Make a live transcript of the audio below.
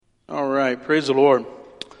All right, praise the Lord.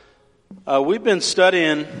 We've been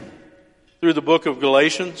studying through the book of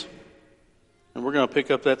Galatians, and we're going to pick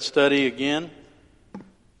up that study again.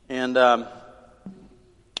 And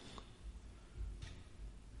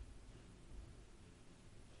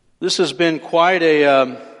this has been quite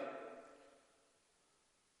a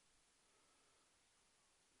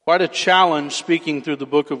challenge speaking through the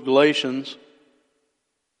book of Galatians.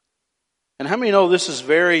 And how many know this is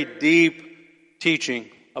very deep teaching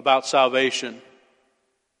about salvation?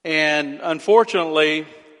 And unfortunately,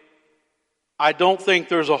 I don't think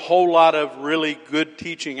there's a whole lot of really good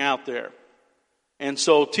teaching out there. And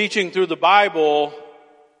so teaching through the Bible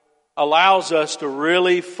allows us to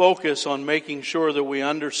really focus on making sure that we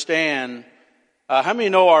understand. How many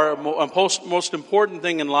know our most important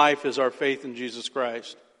thing in life is our faith in Jesus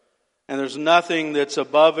Christ? And there's nothing that's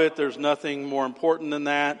above it. There's nothing more important than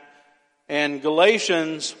that. And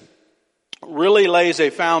Galatians really lays a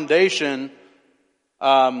foundation,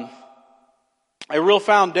 a real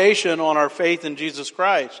foundation on our faith in Jesus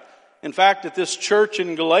Christ. In fact, at this church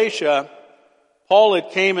in Galatia, Paul had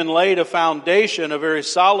came and laid a foundation, a very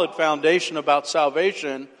solid foundation about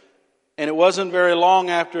salvation. And it wasn't very long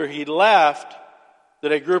after he left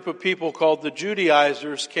that a group of people called the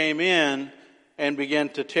Judaizers came in and began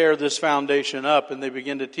to tear this foundation up, and they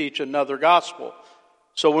began to teach another gospel.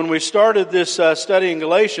 So when we started this study in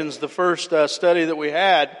Galatians, the first study that we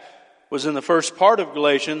had was in the first part of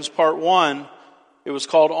Galatians, part 1. It was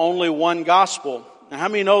called Only One Gospel. Now, how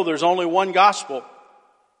many know there's only one gospel?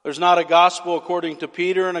 There's not a gospel according to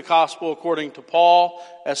Peter and a gospel according to Paul,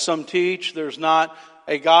 as some teach. There's not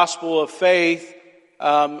a gospel of faith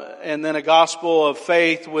and then a gospel of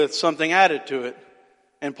faith with something added to it.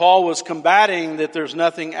 And Paul was combating that there's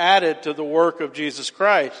nothing added to the work of Jesus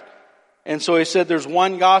Christ. And so he said, there's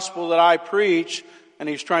one gospel that I preach, and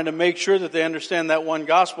he's trying to make sure that they understand that one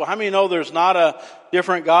gospel. How many know there's not a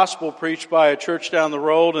different gospel preached by a church down the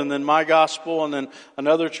road, and then my gospel, and then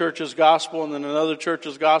another church's gospel, and then another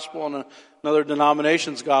church's gospel, and another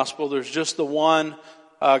denomination's gospel? There's just the one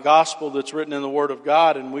gospel that's written in the Word of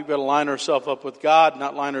God, and we've got to line ourselves up with God,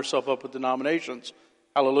 not line ourselves up with denominations.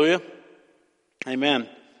 Hallelujah. Amen.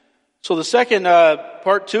 So the second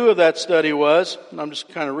part 2 of that study was, and I'm just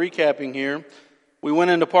kind of recapping here, we went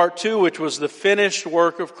into part 2, which was the finished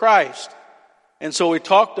work of Christ. And so we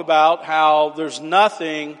talked about how there's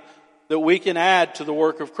nothing that we can add to the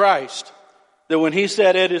work of Christ. That when he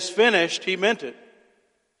said it is finished, he meant it.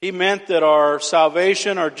 He meant that our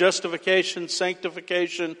salvation, our justification,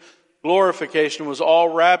 sanctification, glorification was all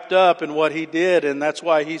wrapped up in what he did. And that's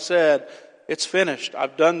why he said, it's finished.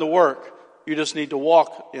 I've done the work. You just need to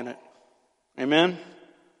walk in it. Amen?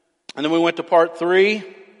 And then we went to part 3.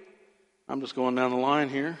 I'm just going down the line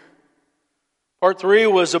here. Part 3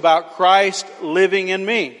 was about Christ living in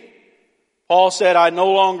me. Paul said, I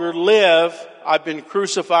no longer live. I've been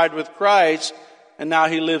crucified with Christ, and now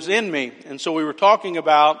he lives in me. And so we were talking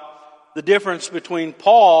about the difference between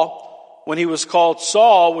Paul, when he was called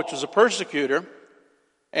Saul, which was a persecutor,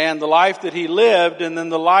 and the life that he lived, and then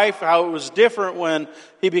the life, how it was different when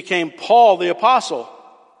he became Paul the apostle.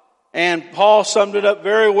 And Paul summed it up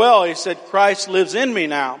very well. He said, Christ lives in me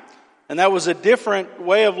now. And that was a different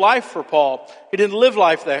way of life for Paul. He didn't live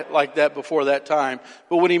life like that before that time.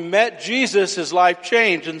 But when he met Jesus, his life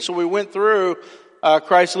changed. And so we went through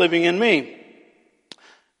Christ living in me.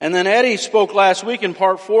 And then Eddie spoke last week in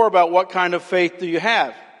part 4 about what kind of faith do you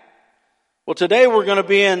have. Well, today we're going to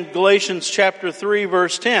be in Galatians chapter 3,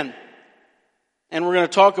 verse 10. And we're going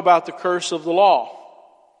to talk about the curse of the law.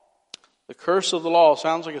 The curse of the law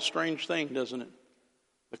sounds like a strange thing, doesn't it?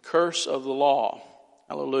 The curse of the law.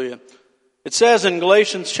 Hallelujah. It says in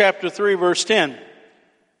Galatians chapter 3, verse 10,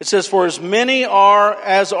 it says, for as many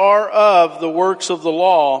as are of the works of the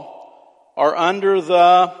law are under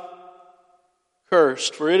the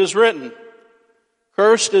cursed. For it is written,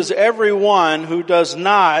 cursed is everyone who does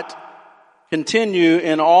not continue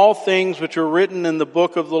in all things which are written in the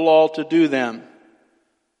book of the law to do them.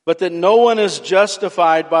 But that no one is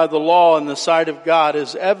justified by the law in the sight of God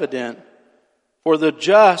is evident, for the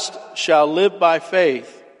just shall live by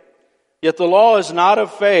faith. Yet the law is not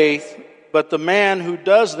of faith, but the man who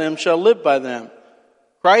does them shall live by them.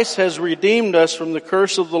 Christ has redeemed us from the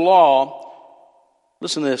curse of the law.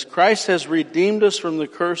 Listen to this. Christ has redeemed us from the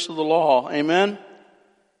curse of the law. Amen?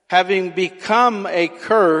 Having become a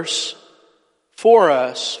curse for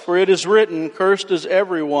us, for it is written, cursed is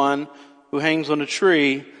everyone who hangs on a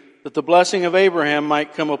tree, that the blessing of Abraham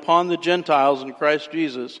might come upon the Gentiles in Christ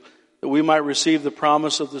Jesus, that we might receive the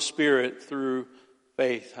promise of the Spirit through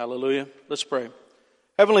faith. Hallelujah. Let's pray.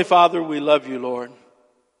 Heavenly Father, we love you, Lord.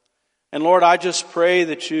 And Lord, I just pray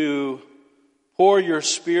that you pour your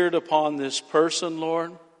Spirit upon this person,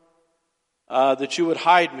 Lord. That you would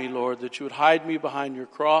hide me, Lord, that you would hide me behind your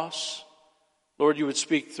cross. Lord, you would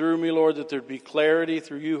speak through me, Lord, that there'd be clarity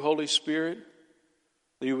through you, Holy Spirit.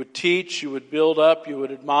 That you would teach, you would build up, you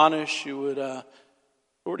would admonish, you would,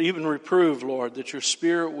 Lord, even reprove, Lord, that your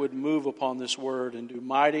Spirit would move upon this word and do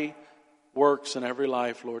mighty works in every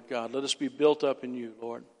life, Lord God. Let us be built up in you,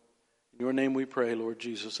 Lord. In your name we pray, Lord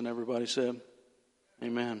Jesus. And everybody said,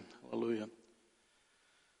 amen. Hallelujah.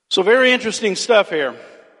 So very interesting stuff here.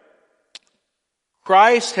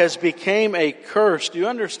 Christ has became a curse. Do you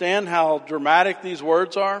understand how dramatic these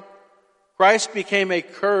words are? Christ became a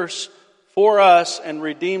curse for us and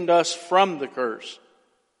redeemed us from the curse.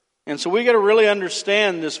 And so we got to really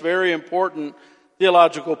understand this very important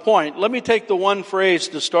theological point. Let me take the one phrase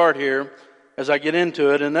to start here as I get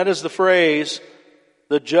into it, and that is the phrase,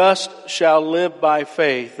 the just shall live by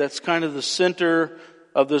faith. That's kind of the center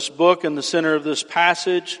of this book and the center of this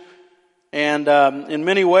passage, and in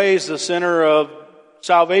many ways the center of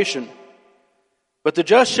salvation. But the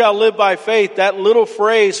just shall live by faith, that little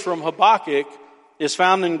phrase from Habakkuk is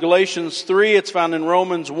found in Galatians 3, it's found in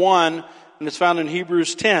Romans 1, and it's found in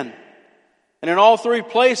Hebrews 10. And in all three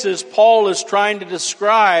places, Paul is trying to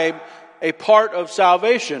describe a part of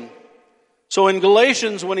salvation. So in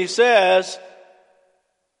Galatians, when he says,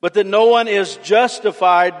 but that no one is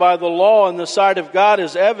justified by the law in the sight of God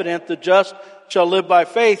is evident, the just shall live by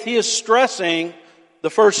faith, he is stressing the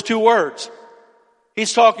first two words.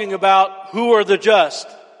 He's talking about who are the just.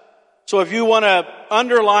 So if you want to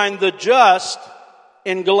underline the just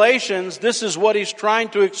in Galatians, this is what he's trying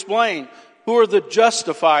to explain. Who are the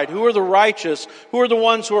justified? Who are the righteous? Who are the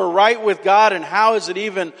ones who are right with God? And how is it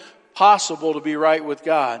even possible to be right with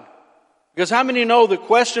God? Because how many know the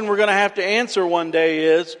question we're going to have to answer one day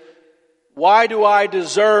is, why do I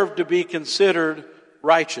deserve to be considered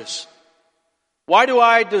righteous? Why do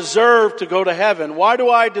I deserve to go to heaven? Why do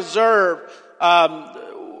I deserve,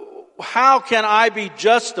 how can I be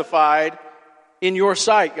justified in your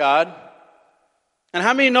sight, God? And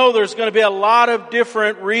how many know there's going to be a lot of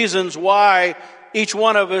different reasons why each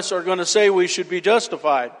one of us are going to say we should be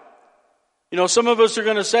justified? You know, some of us are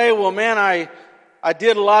going to say, well, man, I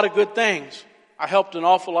did a lot of good things. I helped an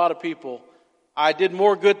awful lot of people. I did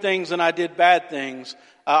more good things than I did bad things.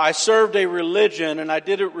 I served a religion and I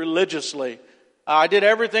did it religiously. I did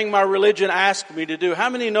everything my religion asked me to do. How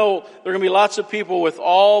many know there are going to be lots of people with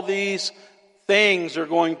all these things are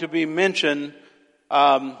going to be mentioned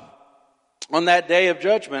on that day of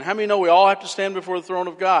judgment? How many know we all have to stand before the throne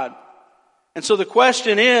of God? And so the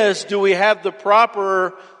question is, do we have the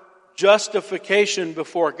proper justification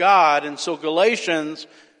before God? And so Galatians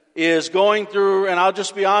is going through, and I'll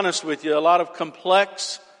just be honest with you, a lot of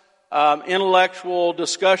complex intellectual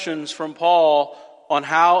discussions from Paul on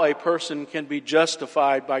how a person can be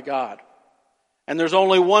justified by God. And there's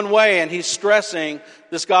only one way, and he's stressing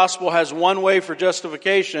this gospel has one way for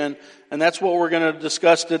justification, and that's what we're going to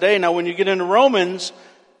discuss today. Now, when you get into Romans,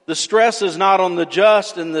 the stress is not on the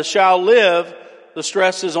just and the shall live, the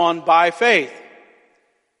stress is on by faith.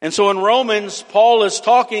 And so in Romans, Paul is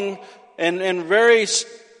talking and very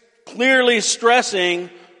clearly stressing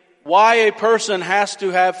why a person has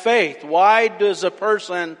to have faith. Why does a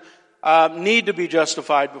person need to be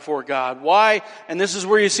justified before God? Why? And this is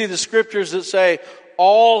where you see the scriptures that say,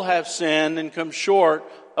 all have sinned and come short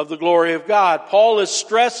of the glory of God. Paul is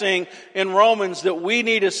stressing in Romans that we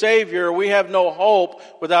need a Savior. We have no hope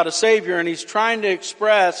without a Savior. And he's trying to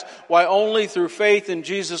express why only through faith in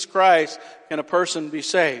Jesus Christ can a person be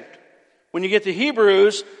saved. When you get to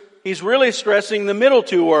Hebrews, he's really stressing the middle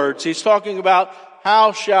two words. He's talking about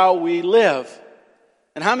how shall we live?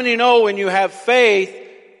 And how many know when you have faith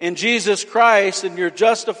in Jesus Christ and you're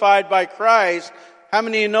justified by Christ, how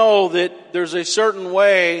many know that there's a certain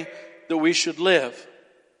way that we should live?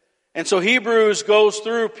 And so Hebrews goes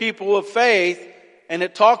through people of faith and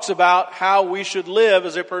it talks about how we should live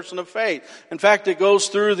as a person of faith. In fact, it goes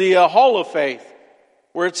through the hall of faith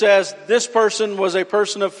where it says this person was a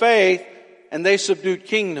person of faith and they subdued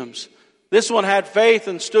kingdoms. This one had faith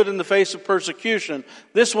and stood in the face of persecution.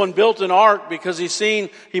 This one built an ark because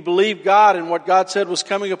he believed God and what God said was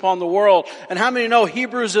coming upon the world. And how many know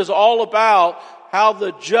Hebrews is all about how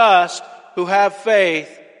the just who have faith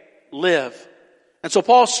live? And so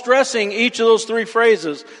Paul's stressing each of those three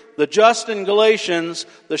phrases, the just in Galatians,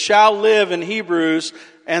 the shall live in Hebrews,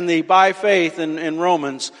 and the by faith in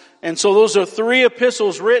Romans. And so those are three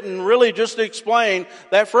epistles written really just to explain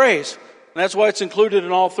that phrase. And that's why it's included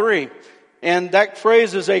in all three. And that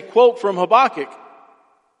phrase is a quote from Habakkuk.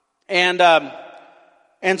 And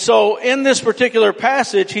And so in this particular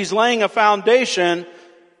passage, he's laying a foundation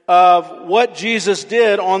of what Jesus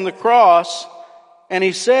did on the cross. And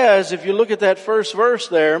he says, if you look at that first verse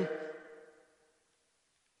there,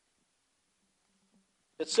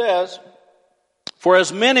 it says, "For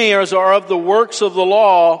as many as are of the works of the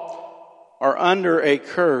law are under a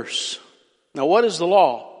curse." Now what is the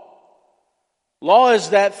law? Law is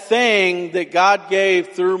that thing that God gave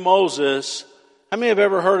through Moses. How many have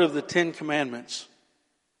ever heard of the 10 Commandments?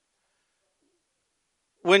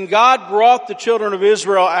 When God brought the children of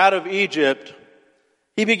Israel out of Egypt,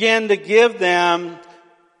 He began to give them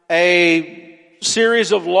a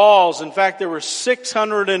series of laws. In fact, there were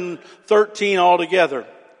 613 altogether.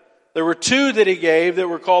 There were 2 that He gave that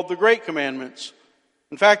were called the Great Commandments.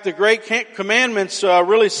 In fact, the Great Commandments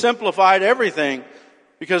really simplified everything,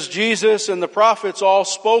 because Jesus and the prophets all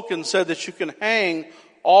spoke and said that you can hang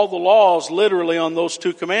all the laws literally on those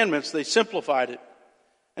 2 commandments. They simplified it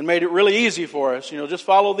and made it really easy for us. Just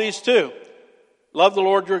follow these 2. Love the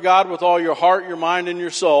Lord your God with all your heart, your mind, and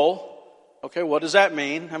your soul. Okay, what does that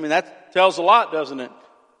mean? I mean, that tells a lot, doesn't it?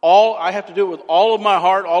 I have to do it with all of my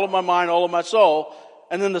heart, all of my mind, all of my soul.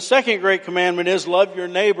 And then the second great commandment is love your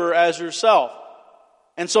neighbor as yourself.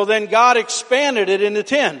 And so then God expanded it into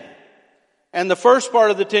 10. And the first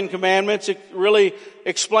part of the 10 Commandments, it really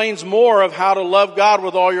explains more of how to love God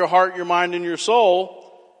with all your heart, your mind, and your soul.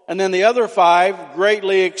 And then the other 5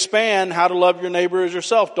 greatly expand how to love your neighbor as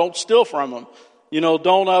yourself. Don't steal from them.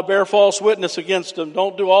 Don't bear false witness against them.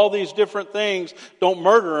 Don't do all these different things. Don't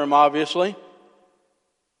murder them, obviously.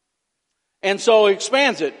 And so it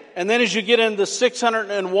expands it. And then as you get into the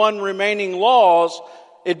 601 remaining laws,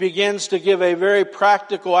 it begins to give a very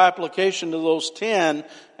practical application to those 10,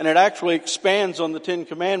 and it actually expands on the 10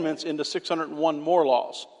 Commandments into 601 more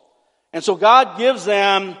laws. And so God gives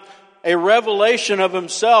them a revelation of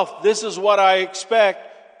Himself. This is what I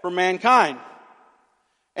expect for mankind.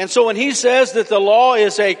 And so when He says that the law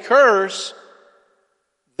is a curse,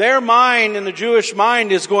 their mind and the Jewish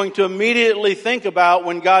mind is going to immediately think about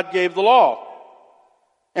when God gave the law.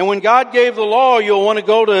 And when God gave the law, you'll want to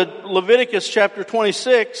go to Leviticus chapter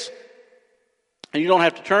 26, and you don't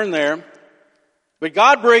have to turn there, but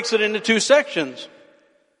God breaks it into 2 sections.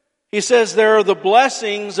 He says there are the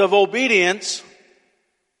blessings of obedience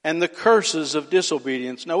and the curses of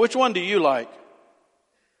disobedience. Now, which one do you like?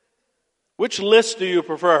 Which list do you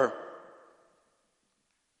prefer?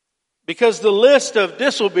 Because the list of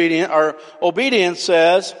disobedience or obedience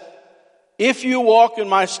says, if you walk in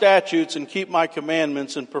my statutes and keep my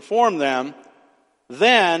commandments and perform them,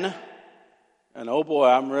 then, and oh boy,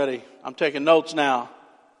 I'm ready. I'm taking notes now.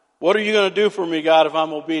 What are you going to do for me, God, if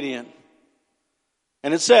I'm obedient?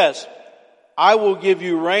 And it says, I will give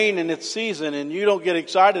you rain in its season, and you don't get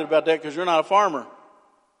excited about that because you're not a farmer.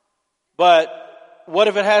 But what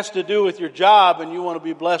if it has to do with your job and you want to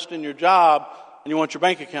be blessed in your job and you want your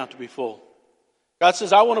bank account to be full? God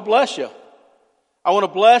says, I want to bless you. I want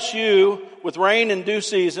to bless you with rain in due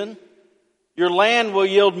season. Your land will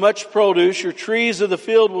yield much produce. Your trees of the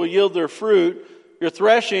field will yield their fruit. Your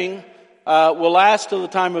threshing will last till the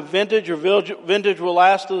time of vintage. Your vintage will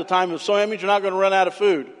last till the time of sowing. That means you're not going to run out of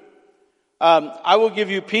food. I will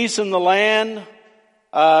give you peace in the land.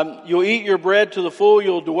 You'll eat your bread to the full.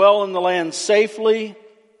 You'll dwell in the land safely.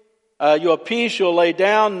 You'll have peace. You'll lay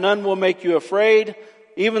down. None will make you afraid.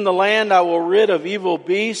 Even the land I will rid of evil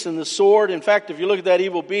beasts and the sword. In fact, if you look at that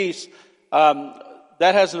evil beast, that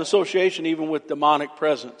has an association even with demonic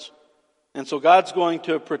presence. And so God's going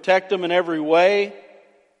to protect them in every way.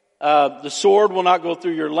 The sword will not go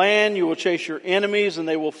through your land. You will chase your enemies and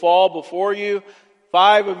they will fall before you.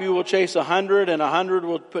 5 of you will chase 100, and 100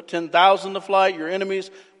 will put 10,000 to flight. Your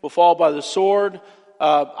enemies will fall by the sword.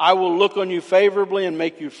 I will look on you favorably and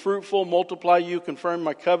make you fruitful, multiply you, confirm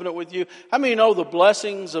my covenant with you. How many know the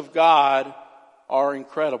blessings of God are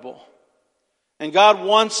incredible? And God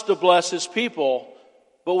wants to bless His people.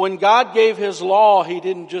 But when God gave His law, He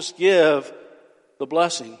didn't just give the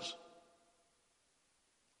blessings.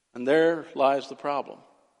 And there lies the problem.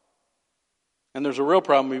 And there's a real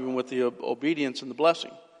problem even with the obedience and the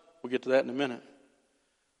blessing. We'll get to that in a minute.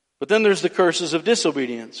 But then there's the curses of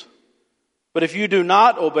disobedience. But if you do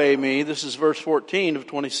not obey me, this is verse 14 of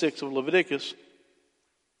 26 of Leviticus,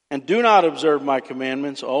 and do not observe my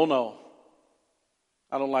commandments, oh no,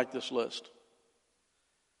 I don't like this list.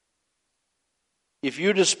 If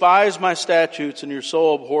you despise my statutes and your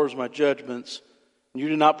soul abhors my judgments, and you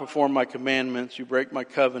do not perform my commandments, you break my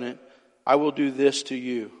covenant, I will do this to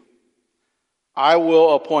you. I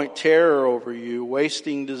will appoint terror over you,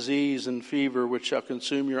 wasting disease and fever, which shall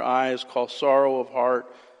consume your eyes, cause sorrow of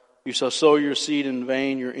heart. You shall sow your seed in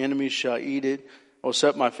vain, your enemies shall eat it. I will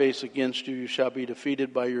set my face against you. You shall be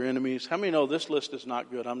defeated by your enemies. How many know this list is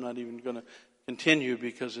not good? I'm not even going to continue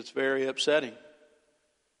because it's very upsetting.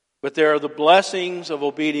 But there are the blessings of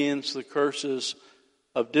obedience, the curses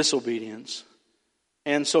of disobedience.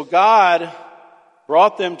 And so God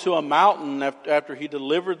brought them to a mountain after He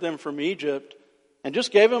delivered them from Egypt and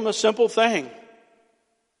just gave them a simple thing.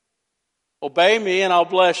 Obey me and I'll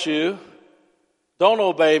bless you. Don't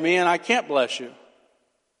obey me and I can't bless you.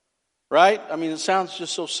 Right? I mean, it sounds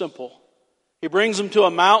just so simple. He brings them to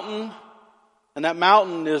a mountain, and that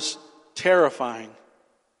mountain is terrifying.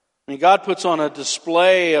 I mean, God puts on a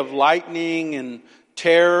display of lightning and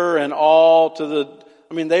terror and awe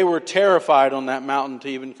they were terrified on that mountain to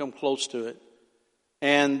even come close to it.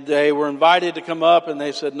 And they were invited to come up, and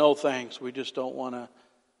they said, no thanks, we just don't want to,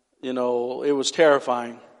 it was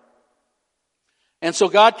terrifying. And so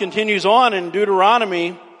God continues on in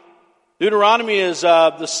Deuteronomy. Deuteronomy is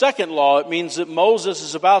the second law. It means that Moses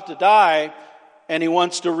is about to die, and he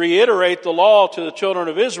wants to reiterate the law to the children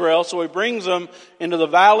of Israel. So he brings them into the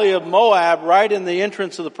valley of Moab, right in the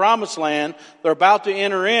entrance of the promised land. They're about to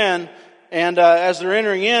enter in, and as they're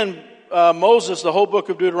entering in, Moses, the whole book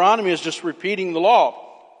of Deuteronomy, is just repeating the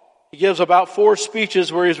law. He gives about 4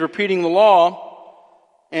 speeches where he's repeating the law,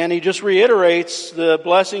 and he just reiterates the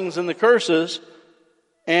blessings and the curses,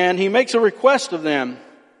 and he makes a request of them.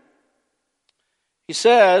 He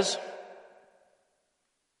says,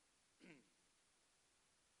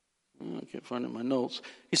 I can't find it in my notes.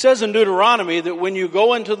 He says in Deuteronomy that when you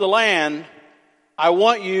go into the land, I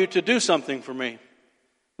want you to do something for me.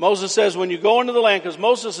 Moses says when you go into the land, because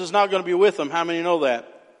Moses is not going to be with them. How many know that?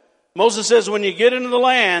 Moses says when you get into the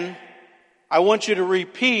land, I want you to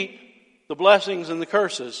repeat the blessings and the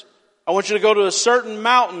curses. I want you to go to a certain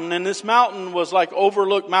mountain, and this mountain was like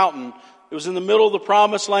Overlook Mountain. It was in the middle of the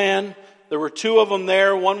promised land. There were 2 of them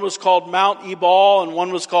there. One was called Mount Ebal and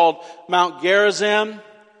one was called Mount Gerizim.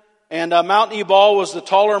 And Mount Ebal was the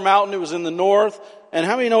taller mountain. It was in the north. And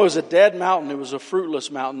how many know it was a dead mountain? It was a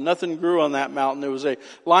fruitless mountain. Nothing grew on that mountain. There was a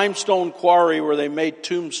limestone quarry where they made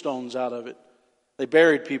tombstones out of it. They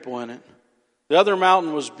buried people in it. The other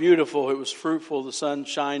mountain was beautiful. It was fruitful. The sun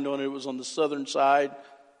shined on it. It was on the southern side.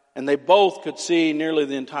 And they both could see nearly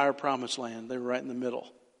the entire promised land. They were right in the middle.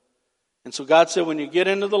 And so God said, when you get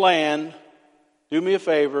into the land, do me a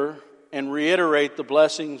favor and reiterate the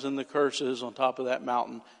blessings and the curses on top of that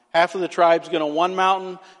mountain. Half of the tribes get on one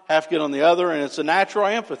mountain, half get on the other, and it's a natural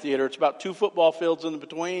amphitheater. It's about 2 football fields in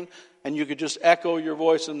between, and you could just echo your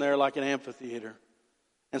voice in there like an amphitheater.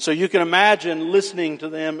 And so you can imagine listening to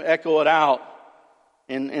them echo it out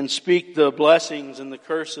and speak the blessings and the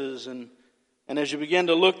curses. And as you begin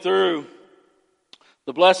to look through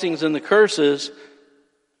the blessings and the curses,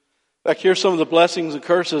 back here, some of the blessings and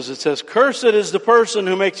curses. It says, cursed is the person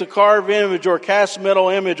who makes a carved image or cast metal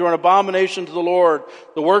image or an abomination to the Lord,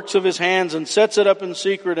 the works of his hands, and sets it up in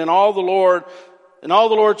secret. And all the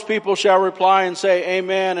Lord's people shall reply and say,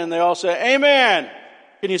 Amen. And they all say, Amen.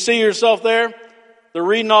 Can you see yourself there? They're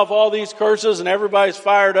reading off all these curses and everybody's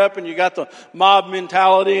fired up and you got the mob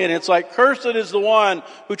mentality. And it's like, cursed is the one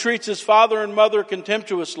who treats his father and mother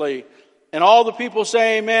contemptuously. And all the people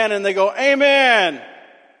say amen and they go, Amen.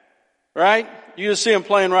 Right? You just see them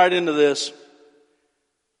playing right into this.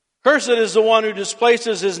 Cursed is the one who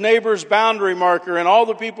displaces his neighbor's boundary marker, and all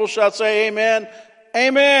the people shall say amen,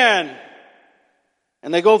 amen.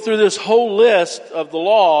 And they go through this whole list of the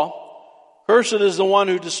law. Cursed is the one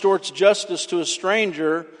who distorts justice to a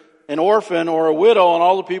stranger, an orphan, or a widow, and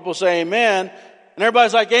all the people say amen. And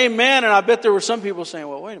everybody's like, amen. And I bet there were some people saying,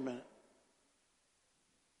 well, wait a minute.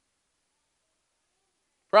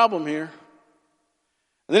 Problem here.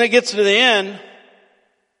 And then it gets to the end,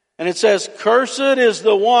 and it says, cursed is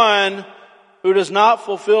the one who does not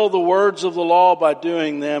fulfill the words of the law by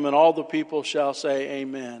doing them, and all the people shall say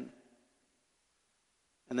amen.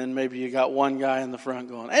 And then maybe you got one guy in the front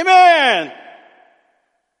going, amen!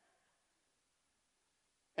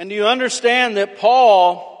 And do you understand that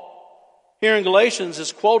Paul, here in Galatians,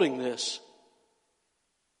 is quoting this?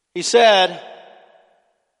 He said,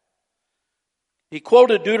 he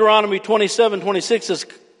quoted Deuteronomy 27:26 as,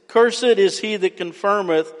 cursed is he that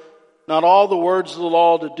confirmeth not all the words of the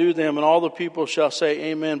law to do them, and all the people shall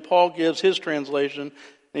say amen. Paul gives his translation, and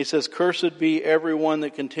he says, cursed be everyone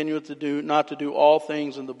that continueth to do, not to do all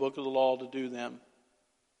things in the book of the law to do them.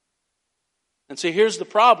 And see, here's the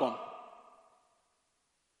problem.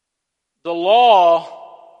 The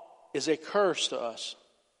law is a curse to us.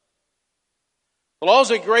 The law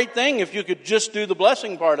is a great thing if you could just do the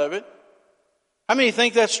blessing part of it. How many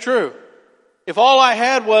think that's true? If all I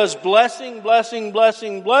had was blessing, blessing,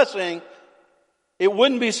 blessing, blessing, it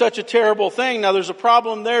wouldn't be such a terrible thing. Now, there's a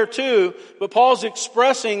problem there too, but Paul's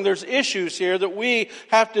expressing there's issues here that we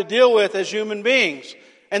have to deal with as human beings.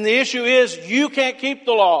 And the issue is, you can't keep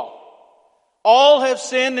the law. All have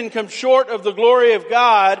sinned and come short of the glory of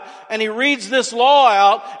God. And he reads this law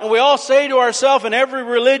out, and we all say to ourselves, in every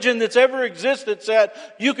religion that's ever existed said,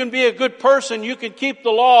 you can be a good person, you can keep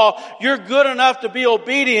the law, you're good enough to be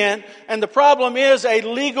obedient. And the problem is, a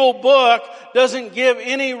legal book doesn't give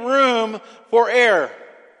any room for error.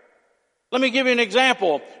 Let me give you an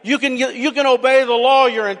example. You can obey the law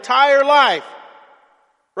your entire life.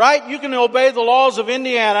 Right? You can obey the laws of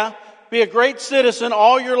Indiana, be a great citizen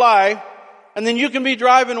all your life, and then you can be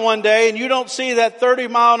driving one day and you don't see that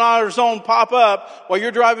 30-mile-an-hour zone pop up while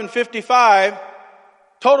you're driving 55.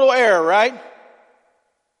 Total error, right?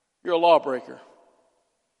 You're a lawbreaker.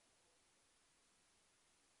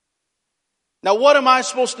 Now, what am I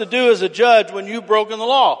supposed to do as a judge when you've broken the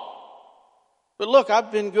law? But look,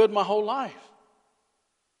 I've been good my whole life.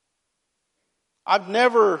 I've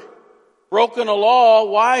never broken a law.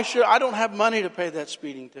 Why should I don't have money to pay that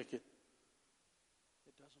speeding ticket?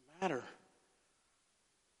 It doesn't matter.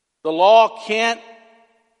 The law can't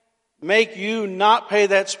make you not pay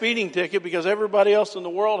that speeding ticket because everybody else in the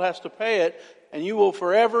world has to pay it, and you will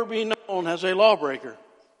forever be known as a lawbreaker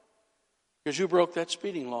because you broke that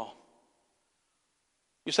speeding law.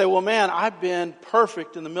 You say, well, man, I've been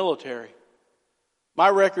perfect in the military. My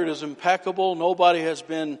record is impeccable. Nobody has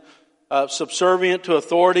been subservient to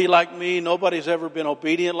authority like me. Nobody's ever been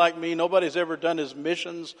obedient like me. Nobody's ever done his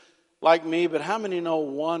missions like me. But how many know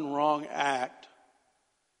one wrong act,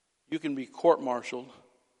 you can be court-martialed,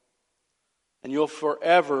 and you'll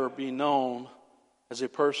forever be known as a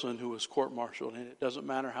person who was court-martialed. And it doesn't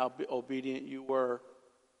matter how obedient you were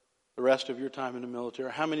the rest of your time in the military.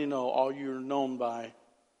 How many know all you're known by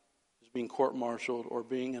is being court-martialed or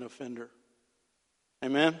being an offender?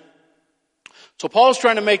 Amen? So Paul's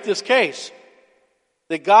trying to make this case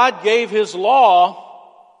that God gave his law,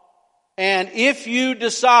 and if you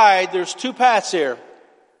decide, there's two paths here.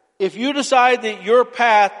 If you decide that your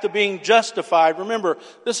path to being justified, remember,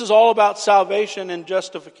 this is all about salvation and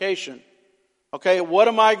justification. Okay, what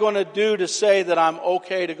am I going to do to say that I'm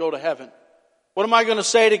okay to go to heaven? What am I going to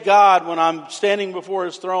say to God when I'm standing before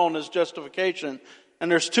his throne as justification?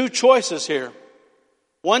 And there's two choices here.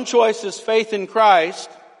 One choice is faith in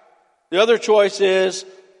Christ. The other choice is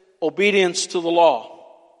obedience to the law.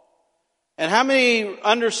 And how many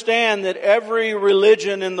understand that every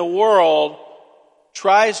religion in the world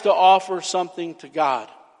tries to offer something to God?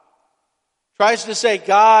 Tries to say,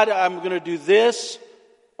 God, I'm going to do this,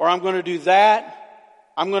 or I'm going to do that.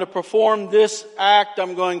 I'm going to perform this act.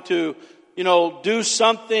 I'm going to, do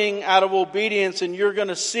something out of obedience, and you're going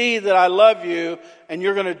to see that I love you, and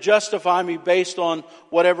you're going to justify me based on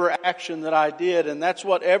whatever action that I did. And that's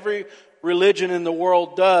what every religion in the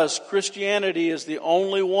world does. Christianity is the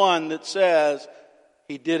only one that says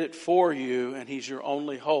he did it for you, and he's your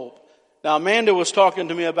only hope. Now, Amanda was talking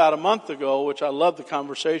to me about a month ago, which I love the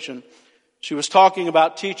conversation. She was talking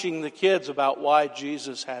about teaching the kids about why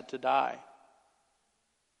Jesus had to die.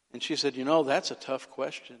 And she said, that's a tough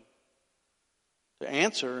question to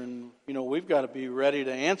answer. And, we've got to be ready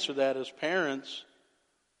to answer that as parents,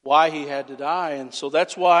 why he had to die. And so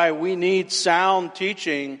that's why we need sound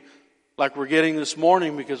teaching like we're getting this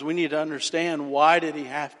morning, because we need to understand, why did he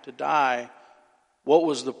have to die? What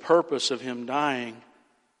was the purpose of him dying?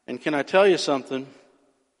 And can I tell you something?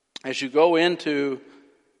 As you go into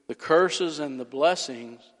the curses and the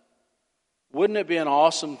blessings, wouldn't it be an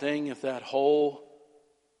awesome thing if that whole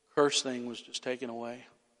curse thing was just taken away?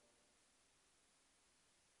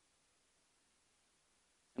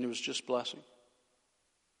 And it was just blessing.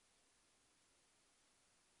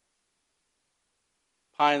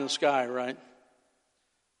 Pie in the sky, right?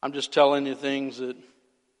 I'm just telling you things that,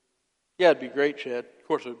 it'd be great, Chad. Of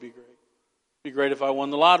course it would be great. It'd be great if I won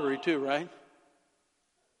the lottery too, right?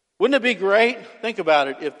 Wouldn't it be great? Think about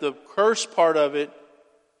it. If the curse part of it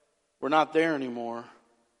were not there anymore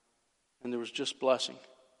and there was just blessing.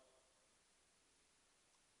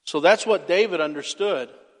 So that's what David understood.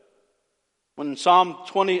 When in Psalm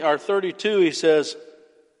 32 he says,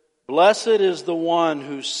 "Blessed is the one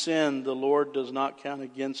whose sin the Lord does not count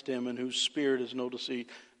against him, and whose spirit is no deceit."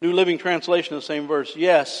 New Living Translation, the same verse.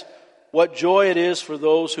 Yes, what joy it is for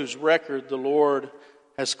those whose record the Lord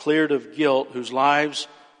has cleared of guilt, whose lives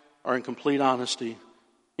are in complete honesty.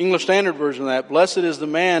 English Standard Version of that. Blessed is the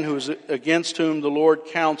man who is against whom the Lord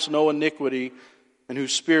counts no iniquity, and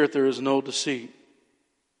whose spirit there is no deceit.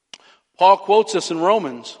 Paul quotes this in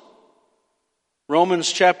Romans.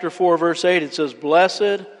 Romans chapter 4, verse 8. It says,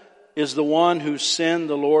 "Blessed is the one whose sin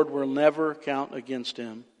the Lord will never count against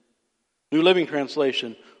him. New Living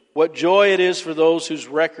Translation. What joy it is for those whose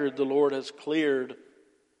record the Lord has cleared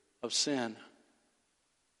of sin.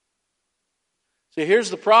 See, here's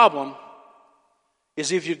the problem,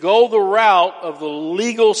 is if you go the route of the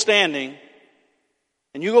legal standing,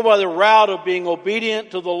 and you go by the route of being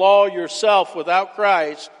obedient to the law yourself without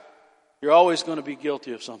Christ, you're always going to be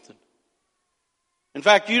guilty of something. In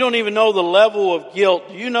fact, you don't even know the level of guilt.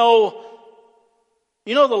 Do you know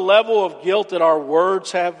the level of guilt that our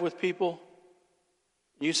words have with people?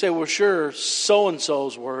 You say, well, sure,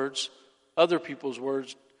 so-and-so's words, other people's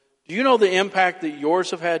words. Do you know the impact that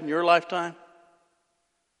yours have had in your lifetime?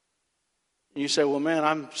 And you say, well, man,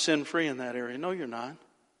 I'm sin-free in that area. No, you're not.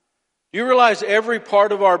 Do you realize every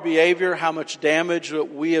part of our behavior, how much damage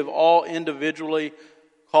that we have all individually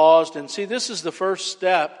caused? And see, this is the first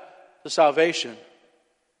step to salvation,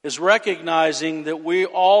 is recognizing that we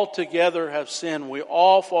all together have sinned. We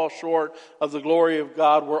all fall short of the glory of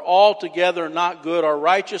God. We're all together not good. Our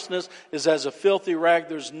righteousness is as a filthy rag.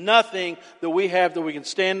 There's nothing that we have that we can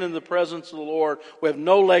stand in the presence of the Lord. We have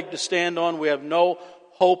no leg to stand on. We have no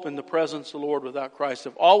hope in the presence of the Lord without Christ.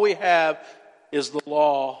 If all we have is the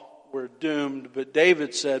law, we're doomed. But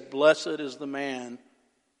David said, blessed is the man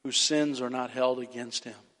whose sins are not held against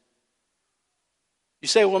him. You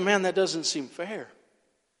say, well, man, that doesn't seem fair.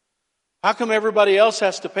 How come everybody else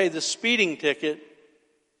has to pay the speeding ticket,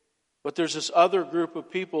 but there's this other group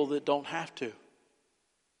of people that don't have to? And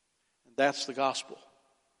that's the gospel.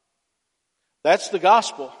 That's the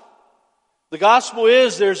gospel. The gospel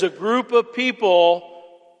is there's a group of people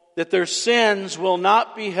that their sins will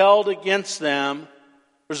not be held against them.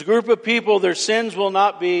 There's a group of people, their sins will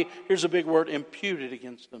not be, here's a big word, imputed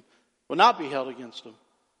against them. Will not be held against them.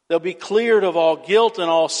 They'll be cleared of all guilt and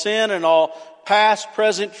all sin and all past,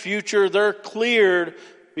 present, future. They're cleared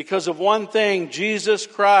because of one thing. Jesus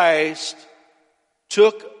Christ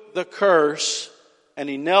took the curse and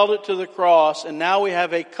He nailed it to the cross. And now we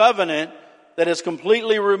have a covenant that has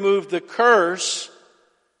completely removed the curse,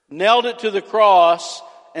 nailed it to the cross,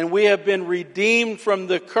 and we have been redeemed from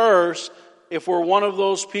the curse if we're one of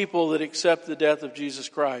those people that accept the death of Jesus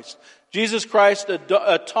Christ. Jesus Christ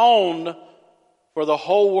atoned for the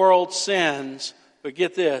whole world's sins. But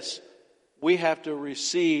get this, we have to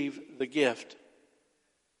receive the gift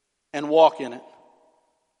and walk in it.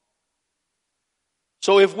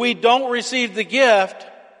 So if we don't receive the gift,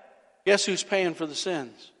 guess who's paying for the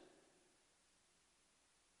sins?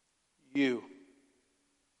 You.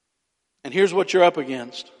 And here's what you're up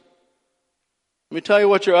against. Let me tell you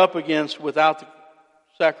what you're up against without the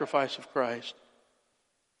sacrifice of Christ.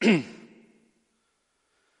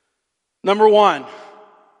 Number one,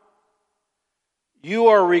 you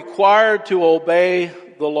are required to obey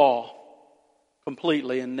the law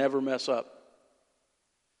completely and never mess up.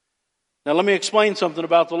 Now let me explain something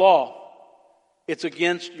about the law. It's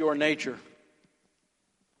against your nature.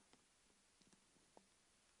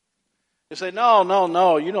 You say,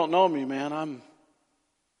 no, you don't know me, man. I'm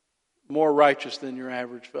more righteous than your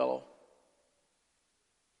average fellow.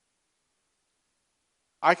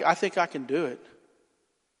 I think I can do it.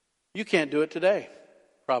 You can't do it today,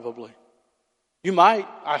 probably. You might.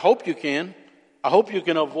 I hope you can. I hope you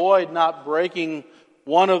can avoid not breaking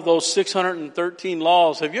one of those 613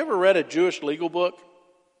 laws. Have you ever read a Jewish legal book?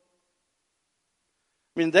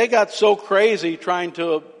 I mean, they got so crazy trying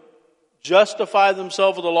to justify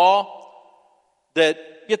themselves with the law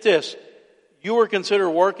that, get this, you were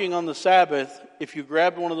considered working on the Sabbath if you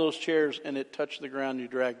grabbed one of those chairs and it touched the ground and you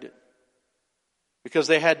dragged it. Because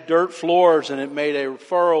they had dirt floors and it made a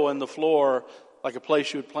furrow in the floor like a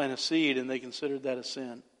place you would plant a seed, and they considered that a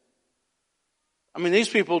sin. I mean, these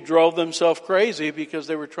people drove themselves crazy because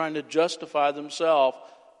they were trying to justify themselves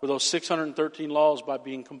with those 613 laws by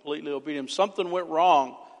being completely obedient. Something went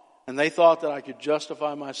wrong, and they thought that I could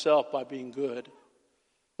justify myself by being good.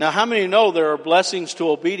 Now, how many know there are blessings to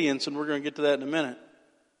obedience, and we're going to get to that in a minute.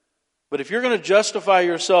 But if you're going to justify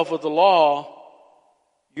yourself with the law,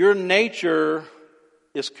 your nature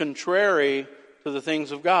is contrary to the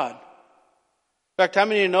things of God. In fact, how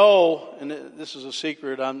many of you know, and this is a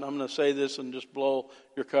secret, I'm going to say this and just blow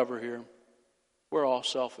your cover here. We're all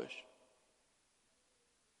selfish.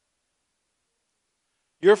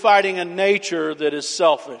 You're fighting a nature that is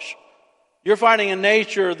selfish. You're fighting a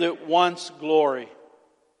nature that wants glory.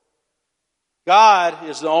 God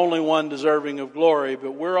is the only one deserving of glory,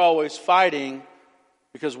 but we're always fighting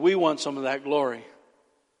because we want some of that glory.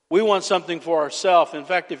 We want something for ourselves. In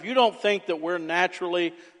fact, if you don't think that we're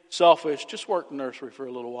naturally selfish, just work nursery for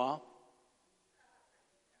a little while.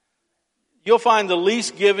 You'll find the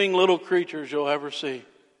least giving little creatures you'll ever see.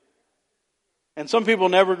 And some people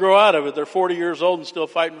never grow out of it. They're 40 years old and still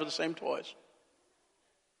fighting for the same toys.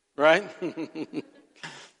 Right?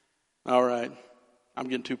 All right. I'm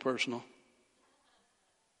getting too personal.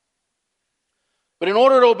 But in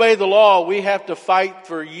order to obey the law, we have to fight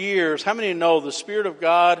for years. How many know the Spirit of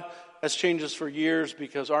God has changed us for years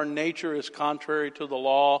because our nature is contrary to the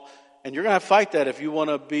law? And you're going to fight that if you want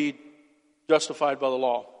to be justified by the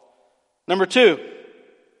law. Number 2,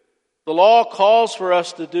 the law calls for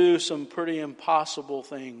us to do some pretty impossible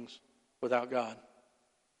things without God.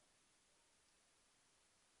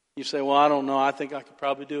 You say, well, I don't know. I think I could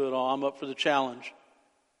probably do it all. I'm up for the challenge.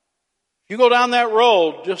 If you go down that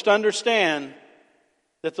road, just understand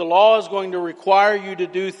that the law is going to require you to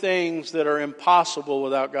do things that are impossible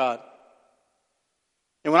without God.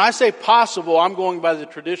 And when I say possible, I'm going by the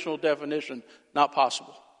traditional definition, not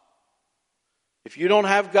possible. If you don't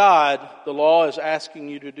have God, the law is asking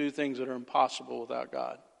you to do things that are impossible without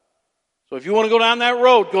God. So if you want to go down that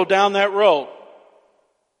road, go down that road.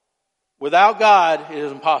 Without God, it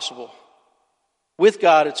is impossible. With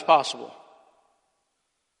God, it's possible.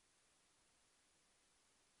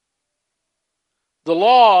 The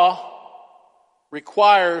law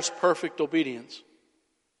requires perfect obedience.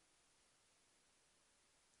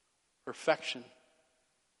 Perfection.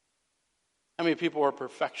 How many people are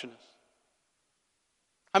perfectionists?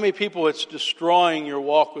 How many people it's destroying your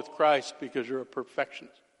walk with Christ because you're a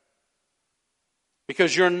perfectionist?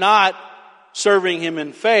 Because you're not serving Him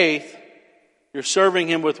in faith, you're serving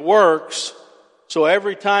Him with works. So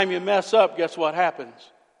every time you mess up, guess what happens?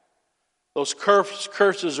 Those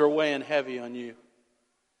curses are weighing heavy on you.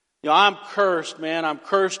 You know, I'm cursed, man. I'm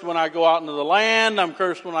cursed when I go out into the land. I'm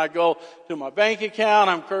cursed when I go to my bank account.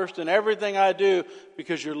 I'm cursed in everything I do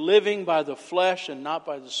because you're living by the flesh and not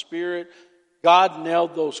by the Spirit. God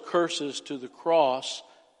nailed those curses to the cross,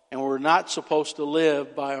 and we're not supposed to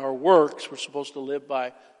live by our works. We're supposed to live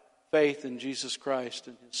by faith in Jesus Christ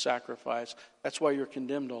and His sacrifice. That's why you're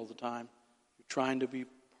condemned all the time. You're trying to be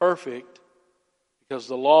perfect because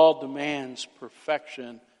the law demands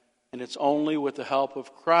perfection. And it's only with the help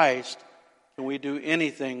of Christ can we do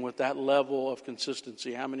anything with that level of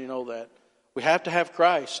consistency. How many know that? We have to have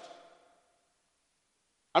Christ.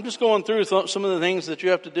 I'm just going through some of the things that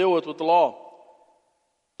you have to deal with the law.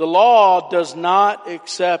 The law does not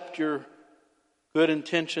accept your good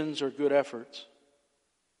intentions or good efforts.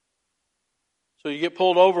 So you get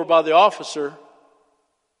pulled over by the officer,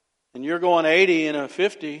 and you're going 80 in a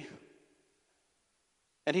 50,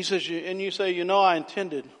 and he says, and you say, I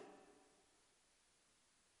intended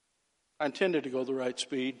to go the right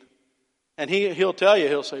speed. And he'll tell you,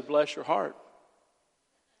 he'll say, bless your heart.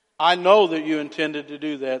 I know that you intended to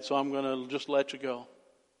do that, so I'm going to just let you go.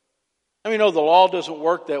 I mean, the law doesn't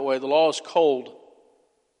work that way. The law is cold.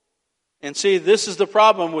 And see, this is the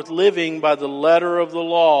problem with living by the letter of the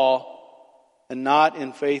law and not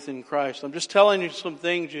in faith in Christ. I'm just telling you some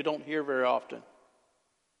things you don't hear very often.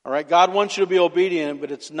 All right, God wants you to be obedient,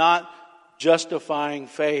 but it's not justifying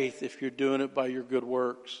faith if you're doing it by your good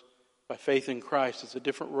works. By faith in Christ. It's a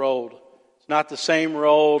different road. It's not the same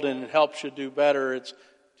road and it helps you do better. It's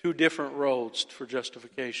two different roads for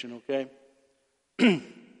justification, okay?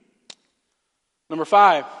 Number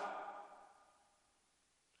 5.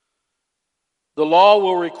 The law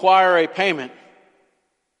will require a payment.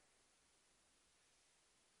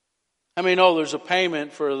 How many know there's a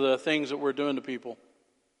payment for the things that we're doing to people?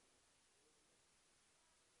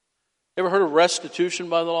 Ever heard of restitution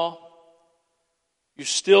by the law? You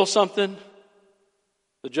steal something,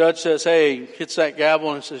 the judge says, hey, hits that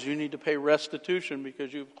gavel and says, you need to pay restitution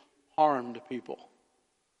because you've harmed people.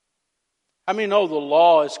 How many know the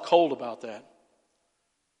law is cold about that?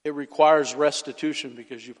 It requires restitution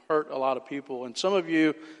because you've hurt a lot of people. And some of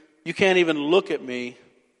you can't even look at me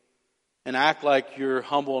and act like you're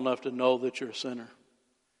humble enough to know that you're a sinner.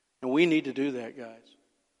 And we need to do that, guys.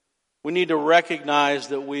 We need to recognize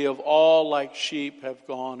that we have all, like sheep, have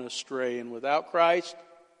gone astray. And without Christ,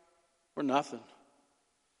 we're nothing.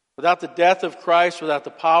 Without the death of Christ, without the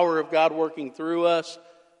power of God working through us.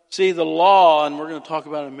 See, the law, and we're going to talk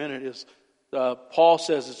about in a minute, is Paul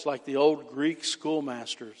says it's like the old Greek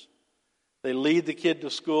schoolmasters. They lead the kid to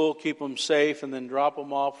school, keep them safe, and then drop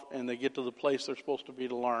them off, and they get to the place they're supposed to be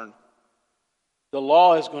to learn. The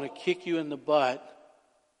law is going to kick you in the butt.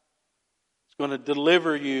 It's going to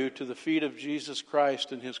deliver you to the feet of Jesus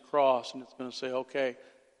Christ and His cross, and it's going to say, okay,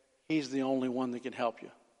 He's the only one that can help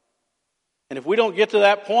you. And if we don't get to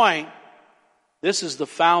that point, this is the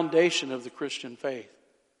foundation of the Christian faith.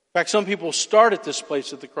 In fact, some people start at this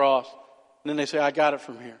place at the cross, and then they say, I got it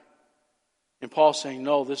from here. And Paul's saying,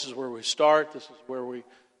 no, this is where we start, this is where we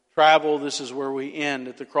travel, this is where we end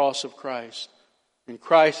at the cross of Christ. And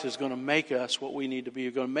Christ is going to make us what we need to be.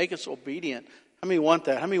 He's going to make us obedient. How many want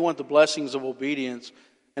that? How many want the blessings of obedience?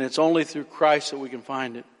 And it's only through Christ that we can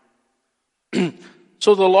find it.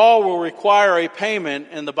 So the law will require a payment,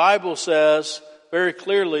 and the Bible says very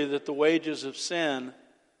clearly that the wages of sin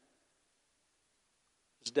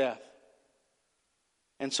is death.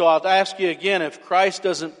 And so I'll ask you again, if Christ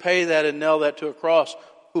doesn't pay that and nail that to a cross,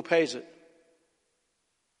 who pays it?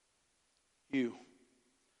 You.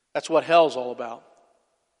 That's what hell's all about.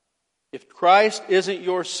 If Christ isn't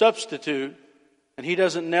your substitute, and He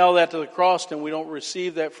doesn't nail that to the cross, then we don't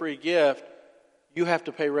receive that free gift. You have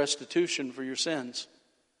to pay restitution for your sins.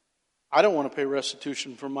 I don't want to pay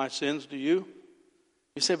restitution for my sins, do you?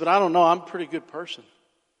 You say, but I don't know, I'm a pretty good person.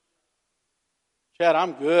 Chad,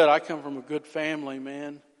 I'm good. I come from a good family,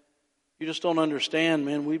 man. You just don't understand,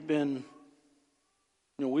 man. We've been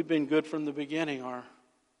good from the beginning. It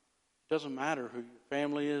doesn't matter who your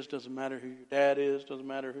family is, doesn't matter who your dad is, doesn't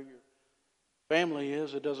matter who your family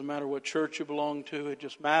is, it doesn't matter what church you belong to, it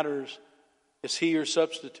just matters, is He your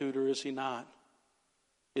substitute or is He not?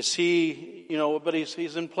 Is He, but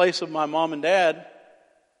he's in place of my mom and dad.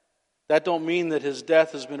 That don't mean that His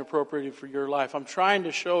death has been appropriated for your life. I'm trying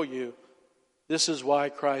to show you this is why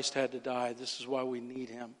Christ had to die. This is why we need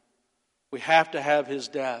Him. We have to have His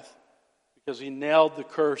death because He nailed the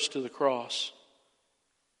curse to the cross.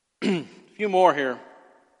 A few more here.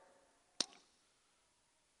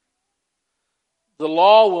 The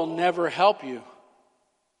law will never help you.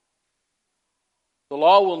 The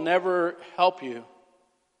law will never help you.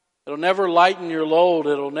 It'll never lighten your load.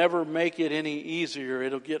 It'll never make it any easier.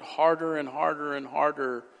 It'll get harder and harder and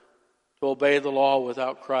harder to obey the law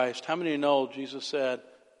without Christ. How many know Jesus said,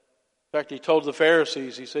 in fact, He told the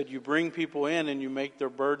Pharisees, He said, you bring people in and you make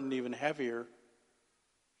their burden even heavier.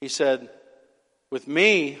 He said, with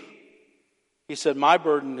me, He said, my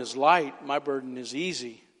burden is light, my burden is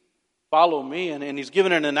easy. Follow me. And He's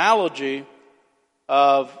given an analogy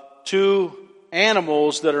of two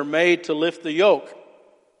animals that are made to lift the yoke.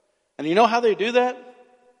 And you know how they do that?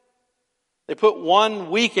 They put one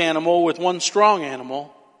weak animal with one strong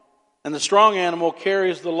animal, and the strong animal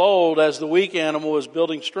carries the load as the weak animal is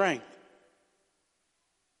building strength.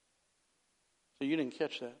 So you didn't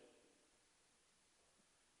catch that.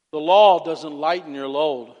 The law doesn't lighten your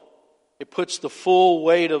load. It puts the full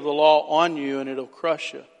weight of the law on you and it'll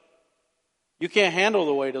crush you. You can't handle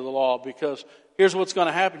the weight of the law because here's what's going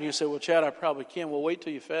to happen. You say, well, Chad, I probably can. Well, wait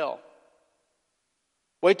till you fail.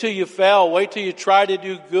 Wait till you fail. Wait till you try to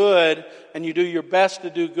do good and you do your best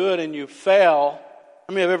to do good and you fail.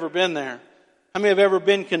 How many have ever been there? How many have ever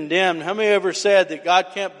been condemned? How many have ever said that God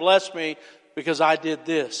can't bless me because I did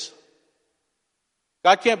this?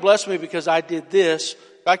 God can't bless me because I did this.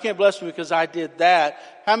 God can't bless me because I did that.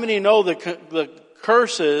 How many know the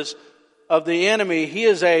curses of the enemy? He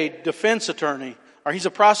is a defense attorney, or he's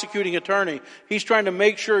a prosecuting attorney. He's trying to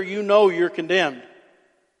make sure you know you're condemned.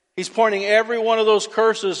 He's pointing every one of those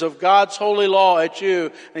curses of God's holy law at you,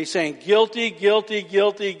 and He's saying, guilty, guilty,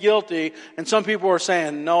 guilty, guilty. And some people are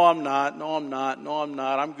saying, no, I'm not, no, I'm not, no, I'm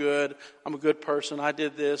not. I'm good. I'm a good person. I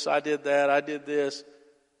did this, I did that, I did this.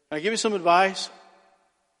 Can I give you some advice?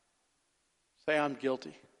 Say, I'm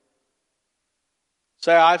guilty.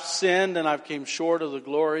 Say, I've sinned and I've came short of the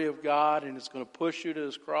glory of God, and it's going to push you to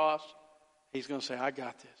His cross. He's going to say, I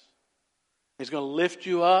got this. He's going to lift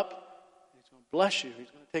you up. He's going to bless you.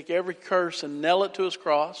 He's going to take every curse and nail it to His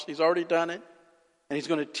cross. He's already done it. And He's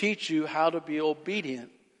going to teach you how to be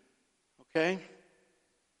obedient. Okay?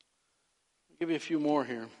 I'll give you a few more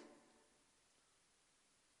here.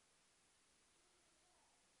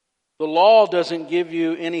 The law doesn't give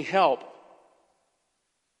you any help.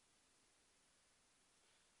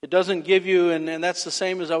 It doesn't give you, and that's the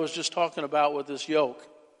same as I was just talking about with this yoke.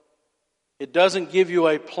 It doesn't give you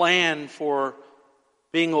a plan for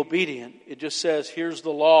being obedient. It just says, here's the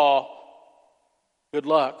law. Good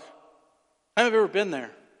luck. How many have ever been there?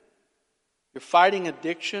 You're fighting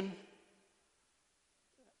addiction.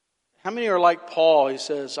 How many are like Paul? He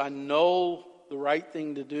says, I know the right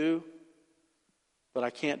thing to do, but I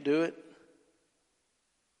can't do it.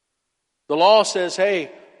 The law says, hey,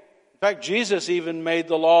 in fact, Jesus even made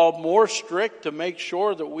the law more strict to make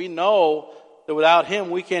sure that we know that without Him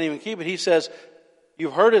we can't even keep it. He says,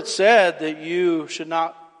 you've heard it said that you should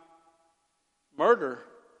not murder.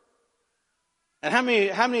 And how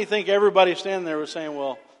many think everybody standing there was saying,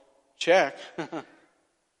 well, check.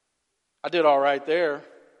 I did all right there.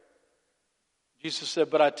 Jesus said,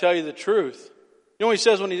 but I tell you the truth. You know what He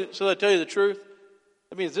says when He says, I tell you the truth?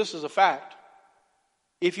 That means this is a fact.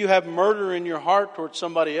 If you have murder in your heart towards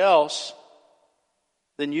somebody else,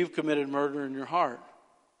 then you've committed murder in your heart.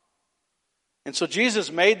 And so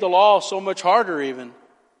Jesus made the law so much harder even.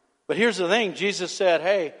 But here's the thing. Jesus said,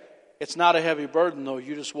 hey, it's not a heavy burden though.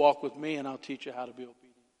 You just walk with me and I'll teach you how to be obedient.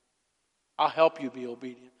 I'll help you be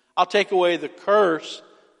obedient. I'll take away the curse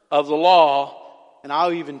of the law and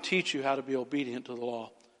I'll even teach you how to be obedient to the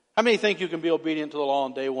law. How many think you can be obedient to the law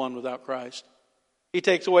on day one without Christ? He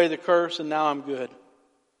takes away the curse and now I'm good.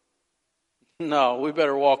 No, we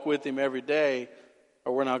better walk with Him every day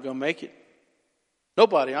or we're not going to make it.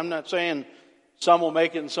 Nobody. I'm not saying some will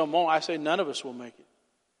make it and some won't. I say none of us will make it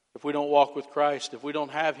if we don't walk with Christ, if we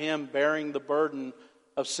don't have Him bearing the burden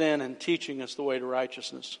of sin and teaching us the way to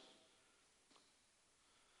righteousness.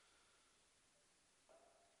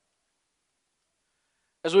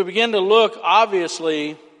 As we begin to look,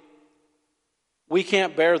 obviously, we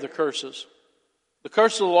can't bear the curses. The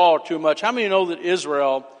curses of the law are too much. How many know that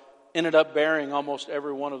Israel ended up bearing almost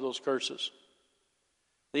every one of those curses?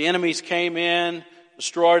 The enemies came in,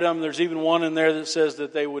 destroyed them. There's even one in there that says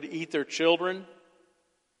that they would eat their children.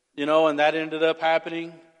 And that ended up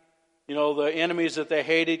happening. The enemies that they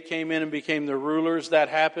hated came in and became their rulers. That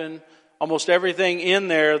happened. Almost everything in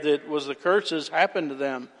there that was the curses happened to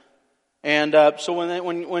them. And so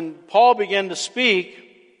when Paul began to speak,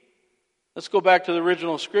 let's go back to the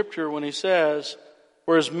original scripture when he says,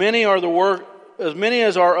 "For as many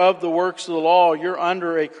as are of the works of the law, you're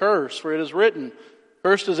under a curse. For it is written,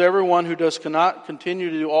 cursed is everyone who cannot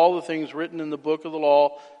continue to do all the things written in the book of the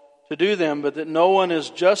law to do them, but that no one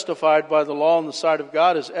is justified by the law in the sight of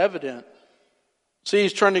God is evident." See,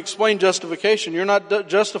 he's trying to explain justification. You're not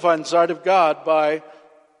justified in the sight of God by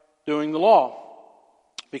doing the law.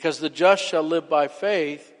 Because the just shall live by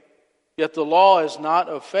faith, yet the law is not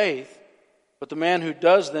of faith, but the man who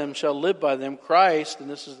does them shall live by them. Christ, and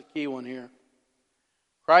this is the key one here,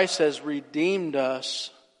 Christ has redeemed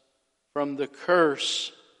us from the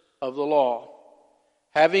curse of the law,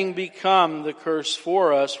 having become the curse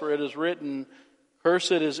for us, for it is written,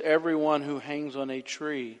 cursed is everyone who hangs on a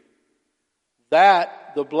tree,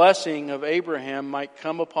 that the blessing of Abraham might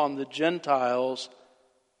come upon the Gentiles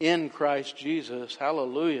in Christ Jesus.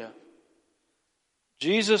 Hallelujah.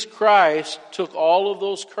 Jesus Christ took all of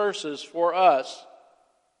those curses for us,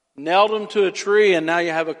 nailed them to a tree, and now you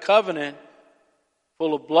have a covenant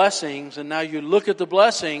full of blessings. And now you look at the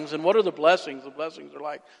blessings, and what are the blessings? The blessings are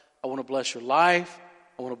like, I want to bless your life.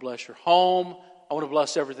 I want to bless your home. I want to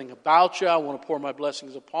bless everything about you. I want to pour my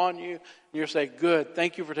blessings upon you. And you're saying, good,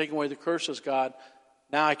 thank you for taking away the curses, God.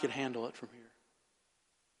 Now I can handle it from here.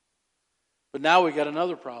 But now we got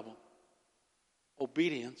another problem.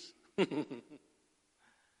 Obedience.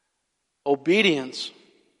 Obedience.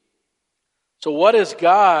 So what is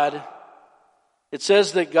God? It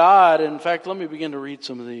says that God, in fact, let me begin to read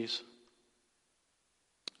some of these.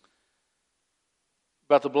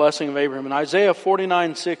 About the blessing of Abraham. In Isaiah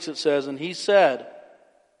 49:6 it says, and he said,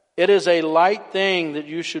 it is a light thing that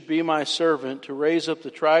you should be my servant to raise up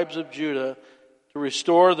the tribes of Judah, to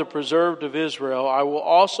restore the preserved of Israel. I will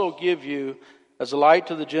also give you as a light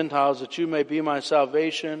to the Gentiles, that you may be my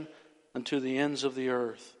salvation unto the ends of the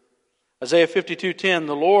earth. Isaiah 52:10,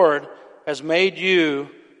 the Lord has made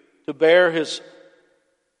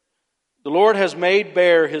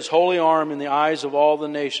bare his holy arm in the eyes of all the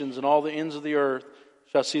nations, and all the ends of the earth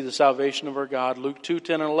shall see the salvation of our God. Luke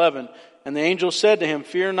 2:10 and 11. And the angel said to him,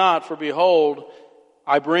 fear not, for behold,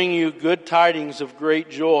 I bring you good tidings of great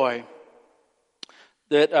joy,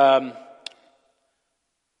 that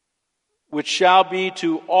which shall be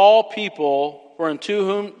to all people, for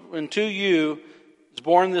unto you is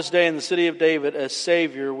born this day in the city of David a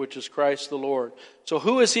Savior, which is Christ the Lord. So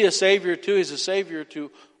who is he a Savior to? He's a Savior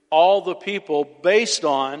to all the people based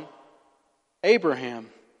on Abraham.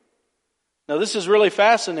 Now this is really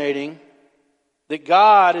fascinating, that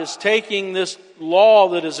God is taking this law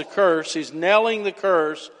that is a curse, He's nailing the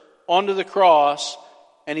curse onto the cross,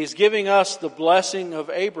 and He's giving us the blessing of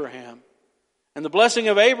Abraham. And the blessing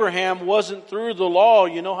of Abraham wasn't through the law.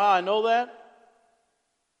 You know how I know that?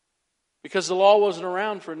 Because the law wasn't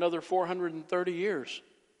around for another 430 years.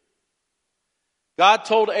 God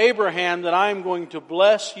told Abraham that I am going to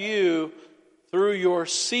bless you through your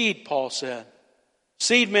seed, Paul said.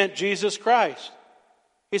 Seed meant Jesus Christ.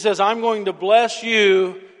 He says, I'm going to bless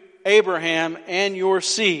you, Abraham, and your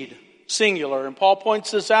seed, singular. And Paul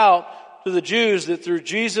points this out to the Jews, that through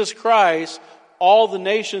Jesus Christ, all the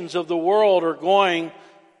nations of the world are going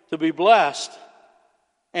to be blessed.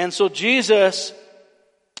 And so Jesus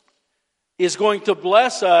is going to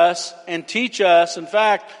bless us and teach us. In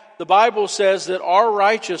fact, the Bible says that our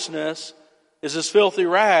righteousness is as filthy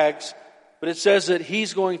rags, but it says that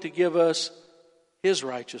He's going to give us His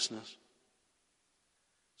righteousness.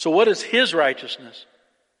 So what is His righteousness?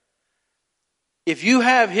 If you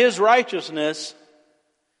have His righteousness,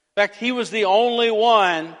 in fact, He was the only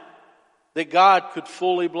one that God could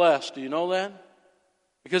fully bless. Do you know that?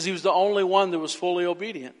 Because He was the only one that was fully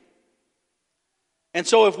obedient. And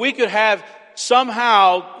so if we could have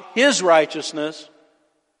somehow His righteousness,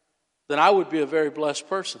 then I would be a very blessed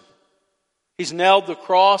person. He's nailed the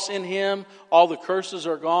cross in Him. All the curses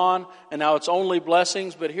are gone. And now it's only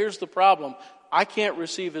blessings. But here's the problem. I can't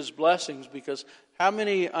receive His blessings because how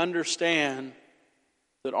many understand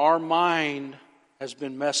that our mind has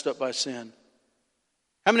been messed up by sin?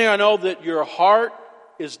 How many of you know that your heart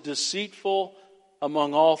is deceitful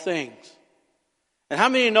among all things? And how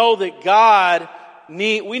many know that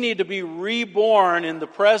we need to be reborn in the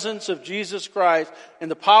presence of Jesus Christ, in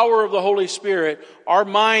the power of the Holy Spirit? Our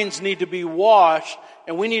minds need to be washed,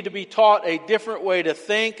 and we need to be taught a different way to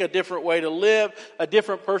think, a different way to live, a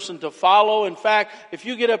different person to follow. In fact, if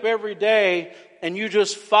you get up every day and you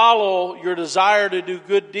just follow your desire to do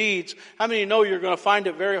good deeds, how many know you're going to find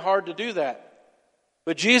it very hard to do that?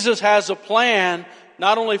 But Jesus has a plan,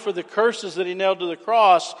 not only for the curses that He nailed to the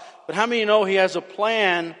cross, but how many know He has a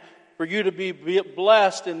plan for you to be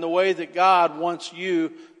blessed in the way that God wants you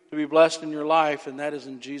to be blessed in your life, and that is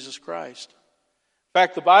in Jesus Christ. In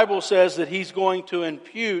fact, the Bible says that He's going to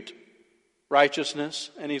impute righteousness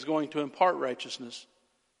and He's going to impart righteousness.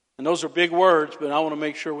 And those are big words, but I want to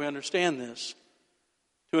make sure we understand this.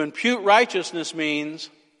 To impute righteousness means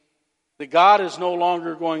that God is no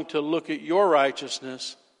longer going to look at your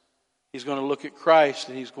righteousness. He's going to look at Christ,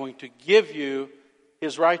 and He's going to give you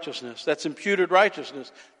His righteousness. That's imputed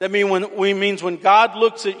righteousness. That means when God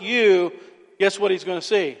looks at you, guess what He's going to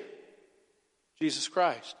see? Jesus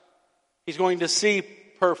Christ. He's going to see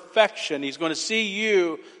perfection. He's going to see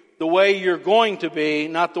you the way you're going to be,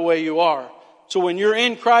 not the way you are. So when you're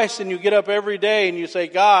in Christ and you get up every day and you say,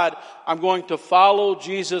 God, I'm going to follow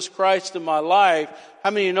Jesus Christ in my life,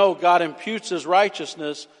 how many of you know God imputes His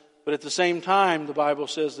righteousness, but at the same time, the Bible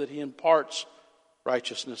says that He imparts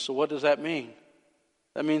righteousness. So what does that mean?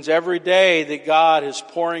 That means every day that God is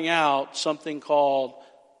pouring out something called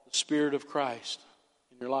the Spirit of Christ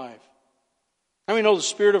in your life. How many know the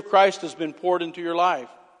Spirit of Christ has been poured into your life?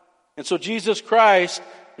 And so Jesus Christ,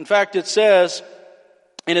 in fact it says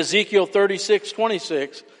in Ezekiel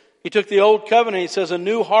 36:26, He took the old covenant, He says, a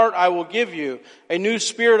new heart I will give you, a new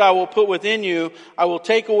spirit I will put within you. I will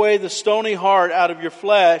take away the stony heart out of your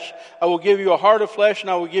flesh. I will give you a heart of flesh, and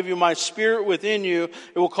I will give you my spirit within you.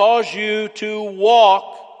 It will cause you to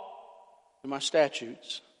walk in my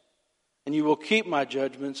statutes, and you will keep my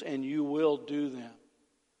judgments, and you will do them.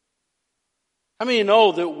 How many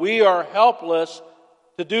know that we are helpless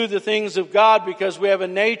to do the things of God because we have a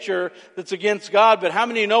nature that's against God? But how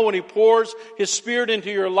many know when He pours His Spirit into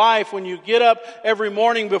your life, when you get up every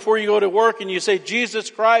morning before you go to work and you say, Jesus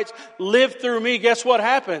Christ, live through me, guess what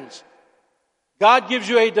happens? God gives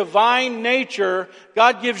you a divine nature.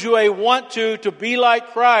 God gives you a want to be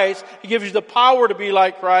like Christ. He gives you the power to be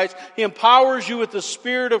like Christ. He empowers you with the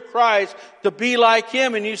Spirit of Christ to be like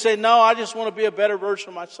Him. And you say, no, I just want to be a better version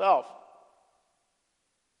of myself.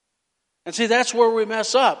 And see, that's where we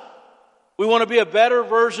mess up. We want to be a better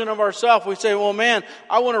version of ourselves. We say, well, man,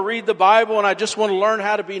 I want to read the Bible and I just want to learn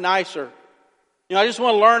how to be nicer. I just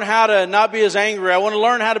want to learn how to not be as angry. I want to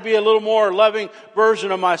learn how to be a little more loving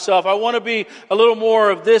version of myself. I want to be a little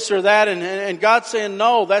more of this or that. And God's saying,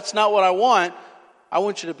 no, that's not what I want. I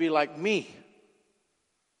want you to be like me.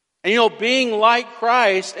 And being like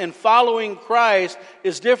Christ and following Christ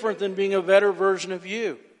is different than being a better version of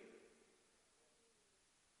you.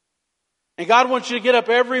 And God wants you to get up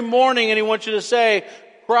every morning and He wants you to say,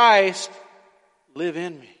 Christ, live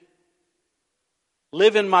in me.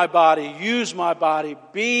 Live in my body. Use my body.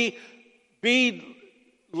 Be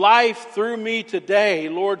life through me today.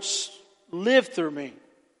 Lord, live through me.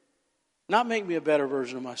 Not make me a better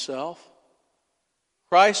version of myself.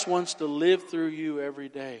 Christ wants to live through you every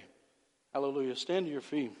day. Hallelujah. Stand to your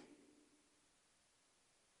feet.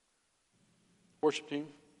 Worship team.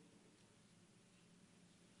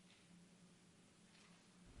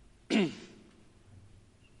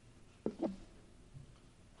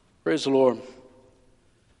 Praise the Lord.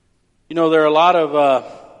 There are a lot of,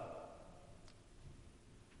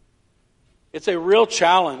 it's a real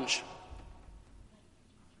challenge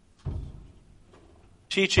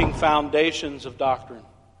teaching foundations of doctrine.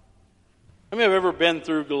 How many have ever been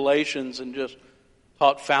through Galatians and just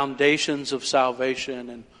taught foundations of salvation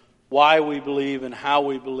and why we believe and how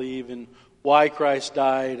we believe and why Christ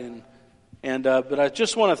died but I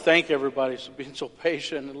just want to thank everybody for being so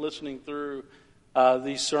patient and listening through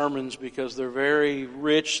these sermons, because they're very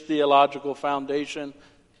rich theological foundation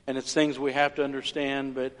and it's things we have to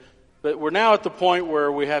understand. But But we're now at the point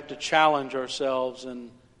where we have to challenge ourselves and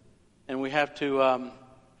we have to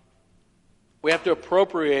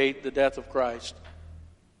appropriate the death of Christ.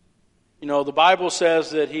 You know, the Bible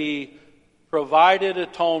says that He provided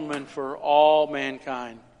atonement for all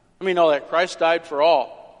mankind. Let me know that Christ died for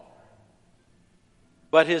all.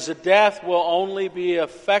 But His death will only be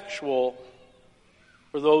effectual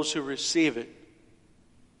for those who receive it.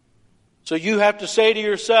 So you have to say to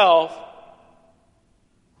yourself,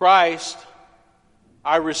 Christ,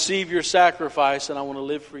 I receive your sacrifice and I want to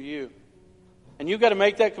live for you. And you've got to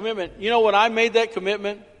make that commitment. You know, when I made that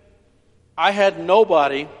commitment, I had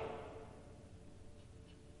nobody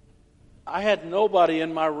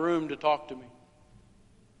in my room to talk to me.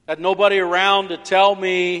 I had nobody around to tell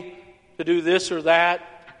me to do this or that.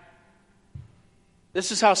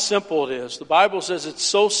 This is how simple it is. The Bible says it's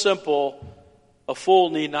so simple, a fool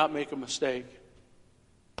need not make a mistake.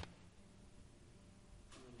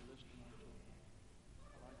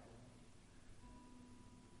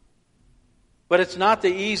 But it's not the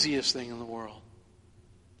easiest thing in the world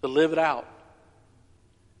to live it out.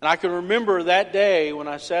 And I can remember that day when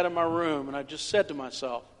I sat in my room and I just said to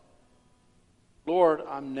myself, Lord,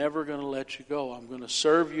 I'm never going to let you go. I'm going to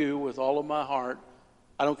serve you with all of my heart.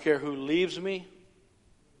 I don't care who leaves me.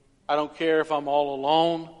 I don't care if I'm all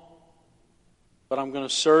alone. But I'm going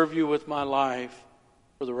to serve you with my life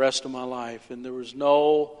for the rest of my life. And there was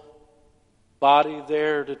nobody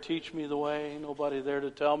there to teach me the way, nobody there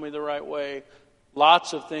to tell me the right way.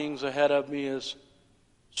 Lots of things ahead of me as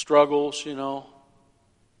struggles, you know.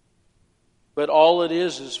 But all it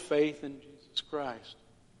is faith in Jesus Christ.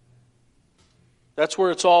 That's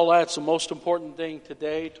where it's all at. It's the most important thing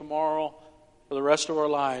today, tomorrow, for the rest of our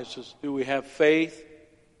lives is, do we have faith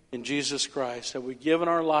in Jesus Christ? Have we given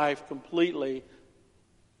our life completely?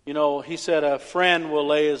 You know, He said a friend will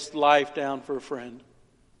lay his life down for a friend.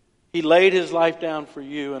 He laid His life down for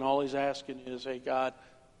you, and all He's asking is, hey, God,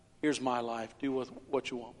 here's my life. Do with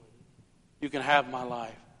what you want with it. You can have my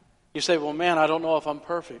life. You say, well, man, I don't know if I'm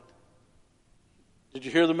perfect. Did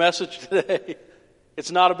you hear the message today?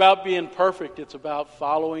 It's not about being perfect. It's about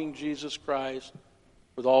following Jesus Christ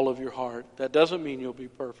with all of your heart. That doesn't mean you'll be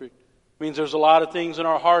perfect. It means there's a lot of things in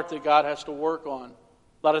our heart that God has to work on.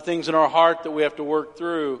 A lot of things in our heart that we have to work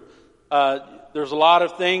through. There's a lot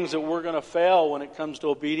of things that we're going to fail when it comes to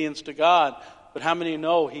obedience to God. But how many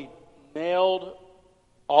know He nailed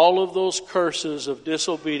all of those curses of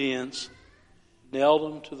disobedience, nailed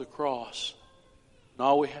them to the cross. And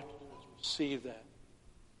all we have to do is receive that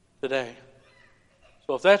today.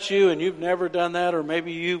 So if that's you and you've never done that, or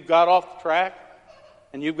maybe you got off the track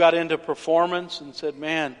and you've got into performance and said,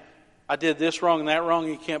 man, I did this wrong and that wrong,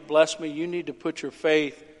 you can't bless me. You need to put your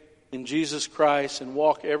faith in Jesus Christ and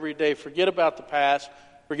walk every day. Forget about the past.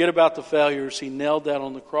 Forget about the failures. He nailed that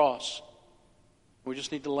on the cross. We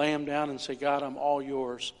just need to lay Him down and say, God, I'm all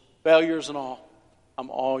yours. Failures and all.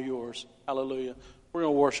 I'm all yours. Hallelujah. We're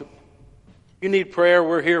going to worship. You need prayer,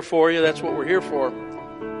 we're here for you. That's what we're here for.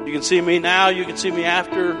 You can see me now. You can see me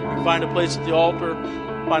after. You can find a place at the altar.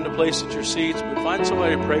 Find a place at your seats. But find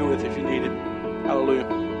somebody to pray with if you need it.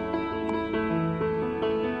 Hallelujah.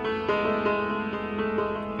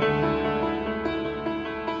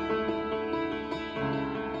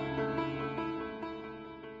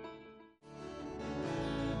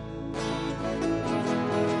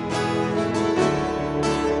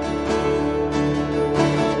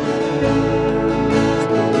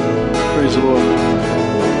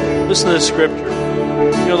 Listen to this scripture.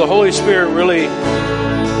 You know, the Holy Spirit really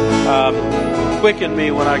quickened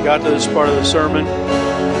me when I got to this part of the sermon.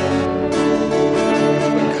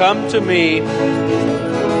 Come to me,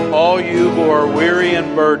 all you who are weary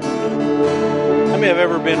and burdened. How many have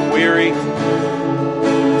ever been weary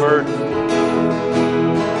and burdened?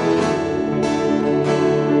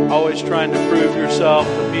 Always trying to prove yourself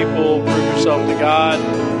to people, prove yourself to God.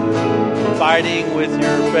 Fighting with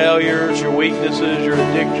your failures, your weaknesses, your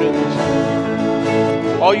addictions.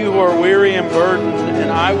 All you who are weary and burdened, and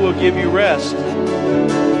I will give you rest.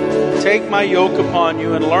 Take my yoke upon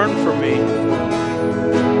you and learn from me.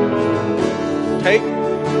 Take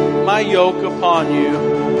my yoke upon you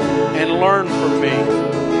and learn from me.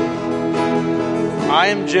 I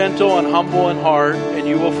am gentle and humble in heart, and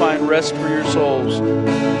you will find rest for your souls.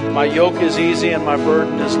 My yoke is easy and my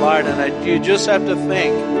burden is light. And you just have to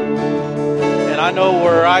think. I know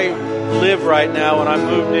where I live right now. When I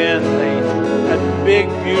moved in, they had big,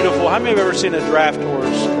 beautiful. How many have ever seen a draft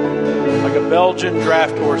horse? Like a Belgian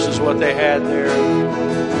draft horse is what they had there.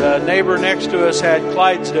 The neighbor next to us had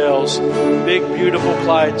Clydesdales, big, beautiful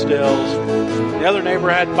Clydesdales. The other neighbor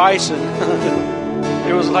had bison.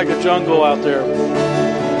 It was like a jungle out there.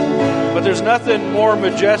 But there's nothing more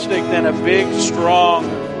majestic than a big, strong,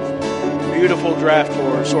 beautiful draft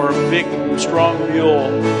horse or a big, strong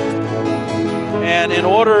mule. And in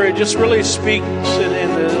order, it just really speaks,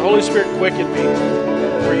 and the Holy Spirit quickened me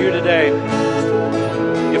for you today.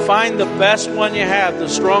 You find the best one you have, the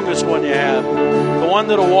strongest one you have, the one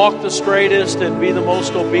that'll walk the straightest and be the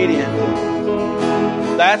most obedient.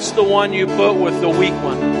 That's the one you put with the weak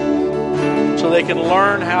one, so they can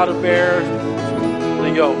learn how to bear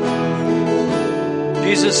the yoke.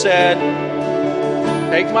 Jesus said,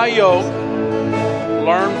 "Take my yoke,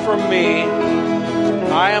 learn from me.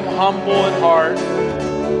 I am humble in heart."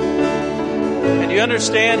 And you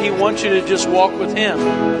understand, He wants you to just walk with Him.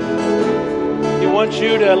 He wants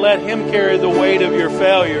you to let Him carry the weight of your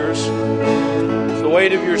failures, the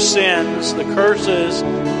weight of your sins, the curses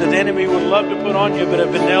that the enemy would love to put on you but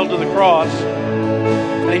have been nailed to the cross.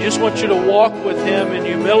 And He just wants you to walk with Him in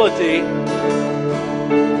humility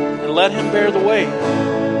and let Him bear the weight.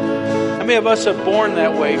 How many of us have borne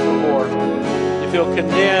that weight before? You feel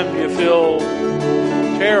condemned, you feel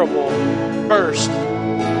terrible, cursed.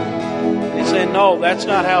 And He's saying, no, that's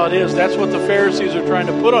not how it is. That's what the Pharisees are trying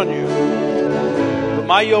to put on you. But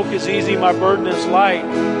my yoke is easy, my burden is light.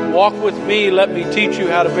 Walk with me, let me teach you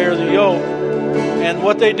how to bear the yoke. And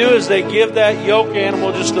what they do is they give that yoke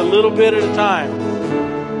animal just a little bit at a time.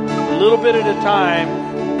 A little bit at a time,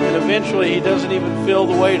 and eventually he doesn't even feel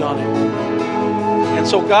the weight on him. And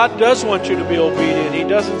so God does want you to be obedient. He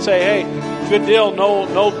doesn't say, hey, good deal,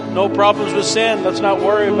 no problems with sin. Let's not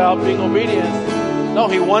worry about being obedient. No,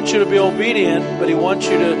 He wants you to be obedient, but He wants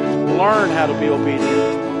you to learn how to be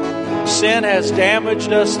obedient. Sin has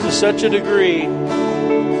damaged us to such a degree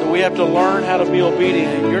that we have to learn how to be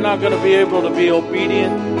obedient. You're not going to be able to be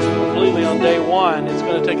obedient completely on day one. It's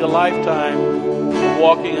going to take a lifetime of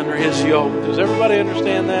walking under His yoke. Does everybody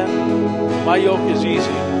understand that? My yoke is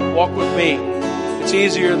easy. Walk with me. It's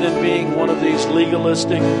easier than being one of these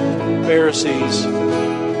legalistic Pharisees. My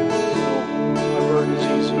burden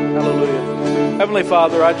is easy. Hallelujah. Heavenly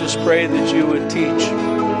Father, I just pray that you would teach.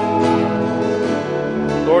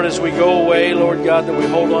 Lord, as we go away, Lord God, that we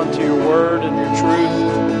hold on to your word and your truth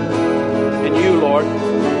and you, Lord,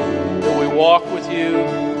 that we walk with you,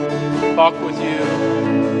 talk with you.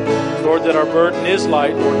 Lord, that our burden is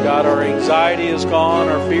light, Lord God. Our anxiety is gone.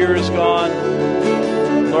 Our fear is gone.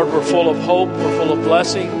 Lord, we're full of hope. We're full of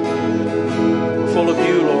blessing. We're full of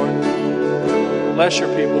you, Lord. Bless your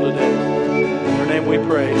people today. In your name we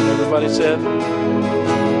pray. And everybody said...